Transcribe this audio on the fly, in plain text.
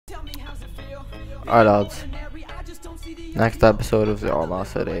Alright lads, next episode of the Armagh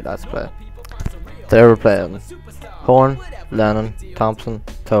City Let's Play. They were playing Horn, Lennon, Thompson,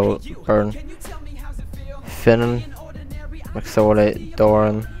 Toll, Byrne, Finnan, McSorley,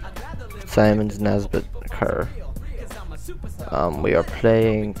 Doran, Simons, Nesbitt, Kerr. We are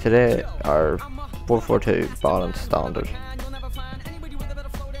playing today our 4-4-2 balanced standard.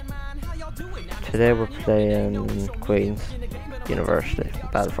 Today we're playing Queen's University,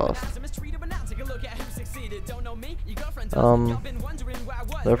 Belfast.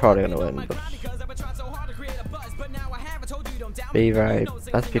 They're probably gonna win, but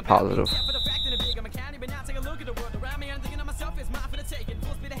let's be positive.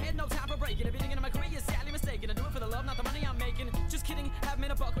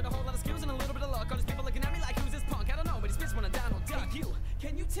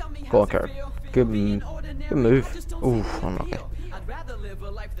 Go on, Kerr. Good move. Ooh, unlucky.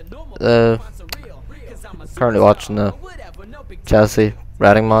 Currently watching the Chelsea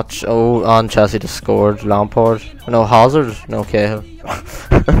Reading match. Oh, and Chelsea just scored. Lampard. No, Hazard. No, Cahill.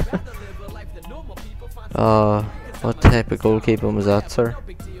 What type of goalkeeping was that, sir?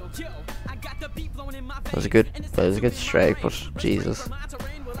 It was a good strike, but Jesus.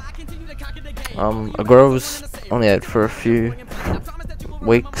 Aguero's only out for a few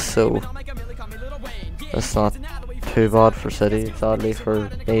weeks, so that's not too bad for City. Sadly, for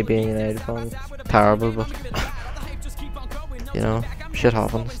me being a United fan, it's terrible, but you know, shit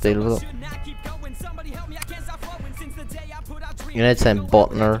happens. Deal with it. United saying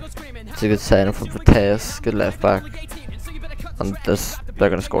Butner. It's a good signing for Mateus, good left back, and they're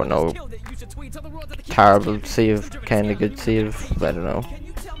gonna score. No, terrible save, kind of good save. I don't know.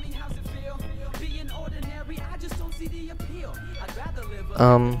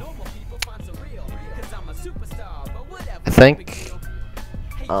 I think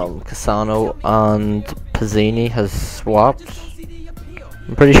Cassano and Pizzini has swapped.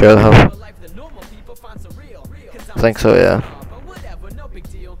 I'm pretty sure they have. I think so, yeah.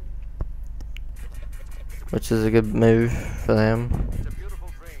 Which is a good move for them.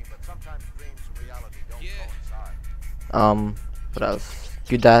 What else?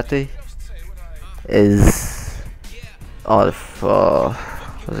 Gudati is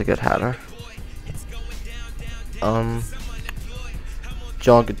was a good header.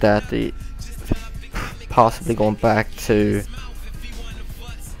 John Gudati possibly going back to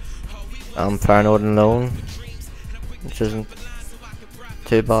Far Northern loan, which isn't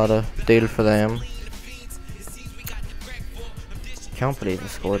too bad a deal for them. Can't believe they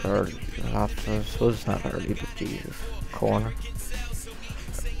scored early. I suppose it's not early, but Jesus, corner.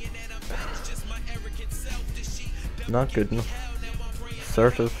 Not good enough.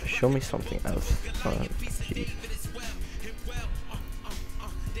 Assertive. Show me something else. Jesus.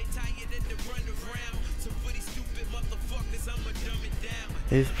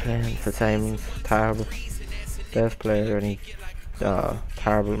 Who's playing for Simons? Terrible. Best player and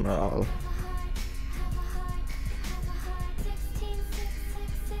terrible morale.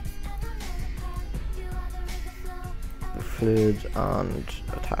 Fluid and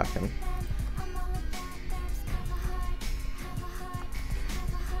attacking.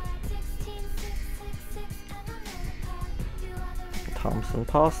 Thompson,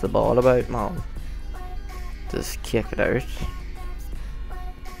 pass the ball about, man. Just kick it out.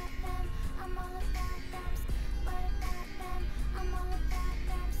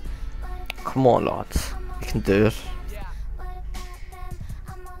 Come on, lads. You can do it.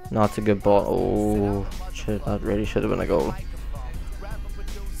 Not a good ball. Oh, shit, that really should have been a goal.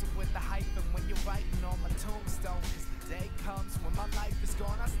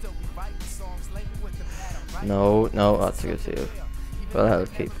 No, that's a good save. But I'll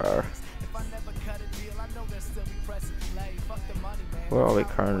keep her. Where are we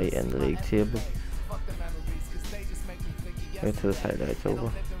currently in the league table? Wait till this highlights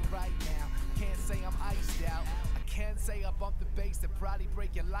over.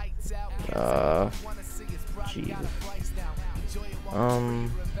 Jesus.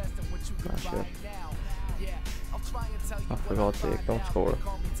 Not sure. Oh, for God's sake, don't score.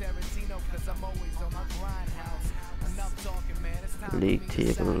 League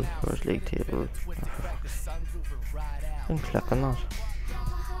table, where's league table? I'm clicking that.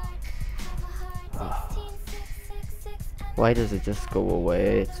 Oh. Why does it just go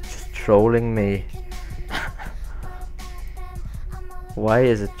away? It's just trolling me. Why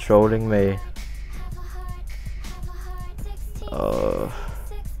is it trolling me?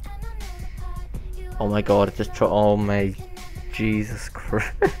 Oh my god, it just oh my Jesus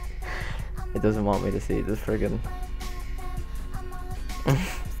Christ. It doesn't want me to see this friggin'.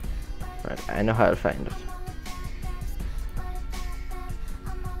 Right, I know how to find it.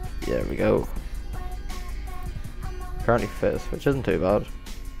 There we go. Currently 5th, which isn't too bad.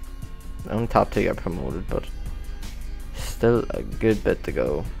 Only top 2 get promoted, but still a good bit to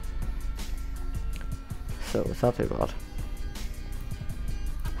go. So it's not too bad.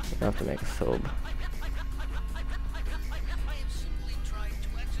 I have to make a sub.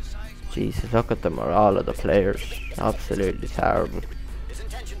 Jesus, look at the morale of the players. Absolutely terrible. His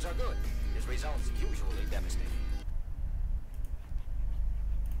intentions are good. His results usually devastating.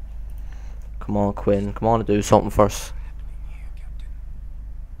 Come on, Quinn. Come on and do something first.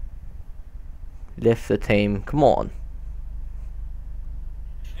 Lift the team. Come on.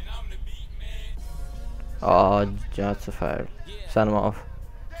 Oh, that's a foul. Send him off.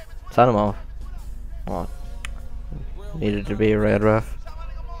 Send him off. Oh. Needed to be a red ref.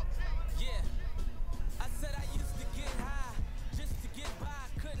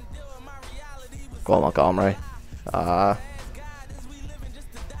 Go on, Montgomery. Come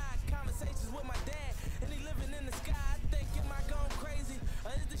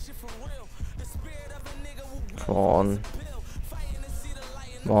on.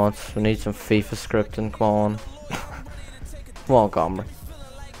 Come on, we need some FIFA scripting. Come on. Come on, Montgomery.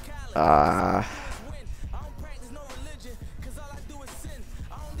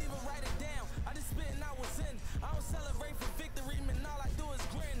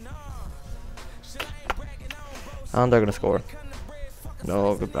 And they're gonna score.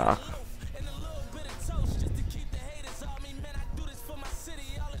 No, good back.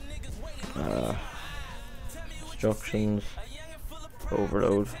 Instructions.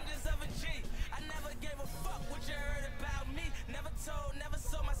 Overload.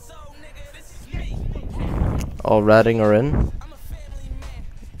 All Reading are in.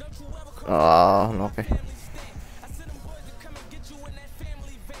 Okay.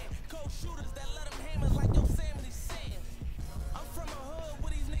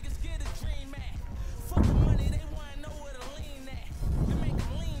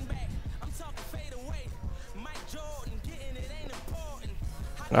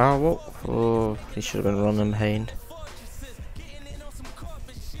 Oh, he should have been running behind.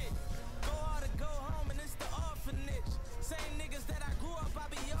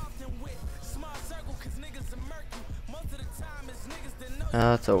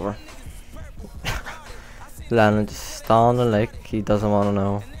 It's over. Lennon just standing like he doesn't want to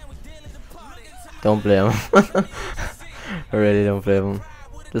know. Don't blame him. I really don't blame him.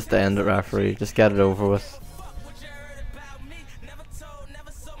 Just end it, referee. Just get it over with.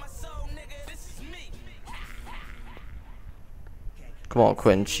 Come on,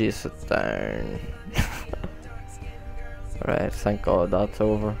 Quinn, chase it down. Alright, thank God that's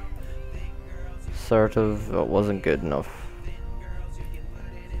over. Assertive, it wasn't good enough.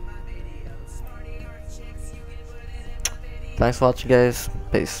 Thanks for watching, guys.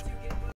 Peace.